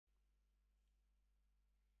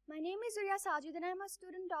My name is Surya Sajid and I am a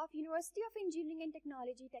student of University of Engineering and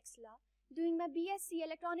Technology, Texla, doing my BSc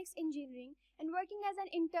Electronics Engineering and working as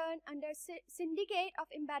an intern under Syndicate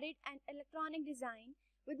of Embedded and Electronic Design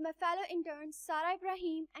with my fellow interns Sara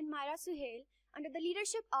Ibrahim and Myra Suhail under the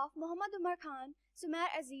leadership of Muhammad Umar Khan,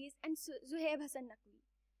 Sumair Aziz and Zuhaib Hassan Naqvi.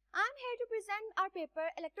 I am here to present our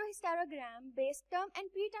paper Electrohysterogram based term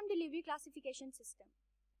and preterm delivery classification system.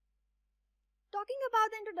 Talking about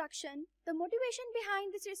the introduction, the motivation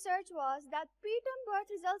behind this research was that preterm birth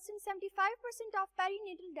results in 75% of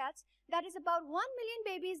perinatal deaths, that is about 1 million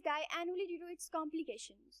babies die annually due to its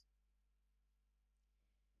complications.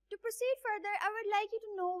 To proceed further, I would like you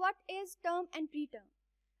to know what is term and preterm.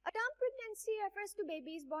 A term pregnancy refers to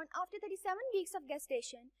babies born after 37 weeks of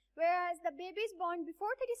gestation, whereas the babies born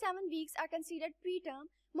before 37 weeks are considered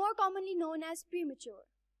preterm, more commonly known as premature.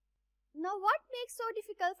 Now, what makes so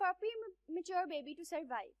difficult for a premature baby to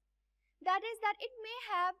survive? That is that it may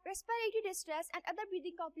have respiratory distress and other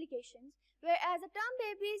breathing complications, whereas a term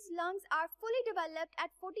baby's lungs are fully developed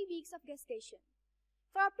at 40 weeks of gestation.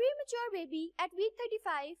 For a premature baby, at week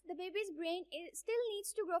 35, the baby's brain still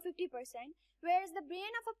needs to grow 50%, whereas the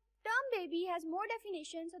brain of a term baby has more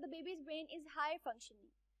definition, so the baby's brain is higher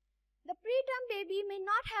functioning. The preterm baby may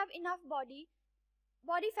not have enough body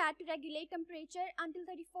fat to regulate temperature until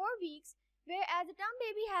 34 weeks, whereas the term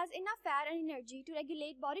baby has enough fat and energy to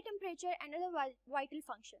regulate body temperature and other vital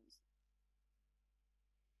functions.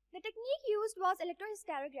 The technique used was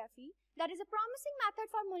electrohysterography, that is a promising method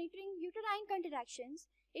for monitoring uterine contractions.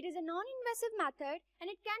 It is a non-invasive method and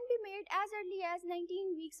it can be made as early as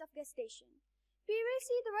 19 weeks of gestation.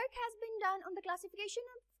 Previously, the work has been done on the classification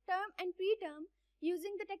of term and preterm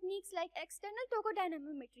using the techniques like external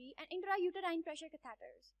tokodynamometry and intrauterine pressure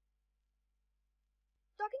catheters.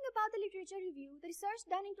 Talking about the literature review, the research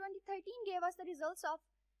done in 2013 gave us the results of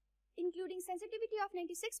including sensitivity of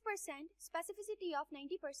 96%, specificity of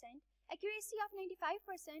 90%, accuracy of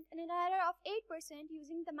 95%, and an error of 8%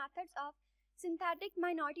 using the methods of synthetic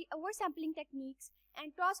minority oversampling techniques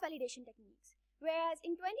and cross-validation techniques. Whereas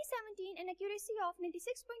in 2017, an accuracy of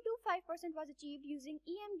 96.25% was achieved using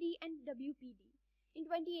EMD and WPD. In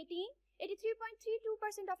 2018,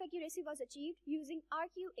 83.32% of accuracy was achieved using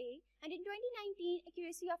RQA, and in 2019,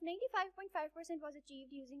 accuracy of 95.5% was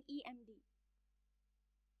achieved using EMD.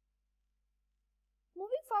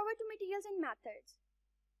 Moving forward to materials and methods.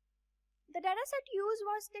 The dataset used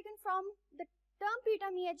was taken from the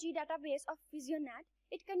term-preterm EHG database of Visionet.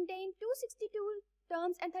 It contained 262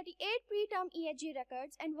 terms and 38 preterm EHG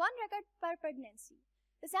records and 1 record per pregnancy.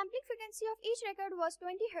 The sampling frequency of each record was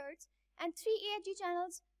 20 Hz, and 3 EHG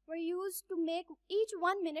channels were used to make each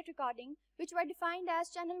 1-minute recording, which were defined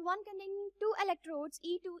as channel 1 containing 2 electrodes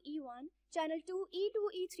E2, E1, channel 2 E2,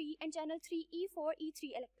 E3, and channel 3 E4, E3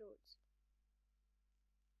 electrodes.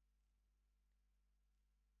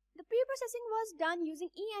 The pre-processing was done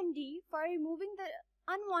using EMD for removing the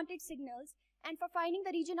unwanted signals and for finding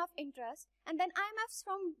the region of interest, and then IMFs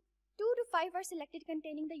from 2 to 5 were selected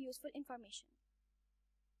containing the useful information.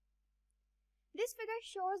 This figure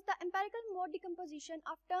shows the empirical mode decomposition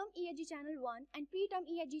of term EHG channel 1 and preterm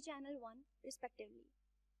EHG channel 1 respectively.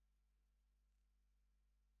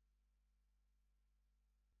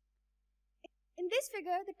 In this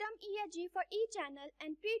figure, the term EHG for each channel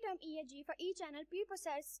and preterm EHG for each channel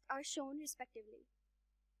pre-processed are shown respectively.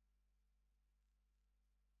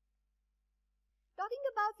 Talking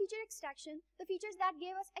about feature extraction, the features that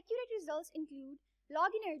gave us accurate results include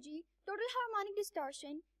log energy, total harmonic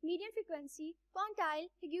distortion, median frequency, quantile,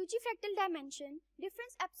 Higuchi fractal dimension,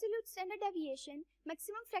 difference absolute standard deviation,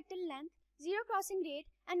 maximum fractal length, zero crossing rate,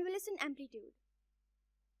 and Wilson amplitude.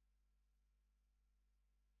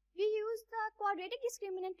 We used the quadratic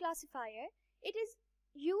discriminant classifier. It is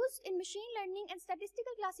used in machine learning and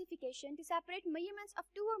statistical classification to separate measurements of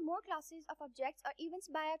 2 or more classes of objects or events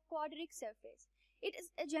by a quadratic surface. It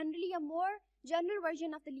is generally a more general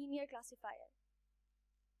version of the linear classifier.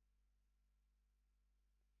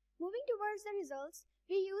 Moving towards the results,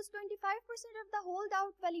 we used 25% of the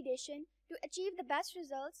holdout validation to achieve the best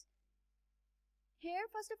results. Here,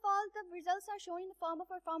 first of all, the results are shown in the form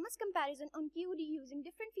of performance comparison on QD using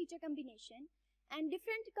different feature combination, and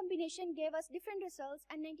different combination gave us different results,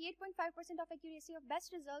 and 98.5% of accuracy of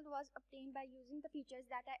best result was obtained by using the features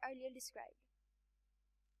that I earlier described.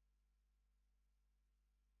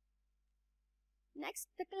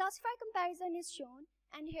 Next, the classifier comparison is shown,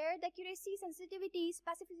 and here the accuracy, sensitivity,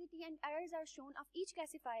 specificity, and errors are shown of each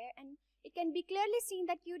classifier, and it can be clearly seen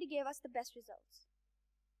that QD gave us the best results.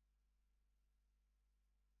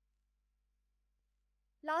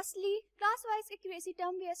 Lastly, class-wise accuracy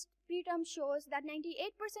term-based preterm shows that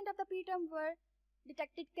 98% of the preterm were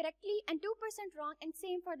detected correctly and 2% wrong, and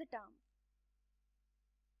same for the term.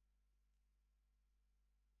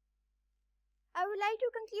 I would like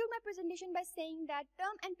to conclude my presentation by saying that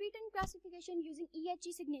term and preterm classification using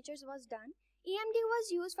EHG signatures was done. EMD was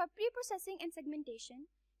used for preprocessing and segmentation.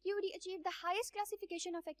 QD achieved the highest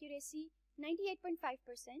classification of accuracy, 98.5%.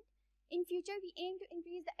 In future, we aim to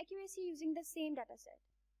increase the accuracy using the same dataset.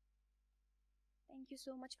 Thank you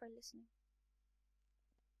so much for listening.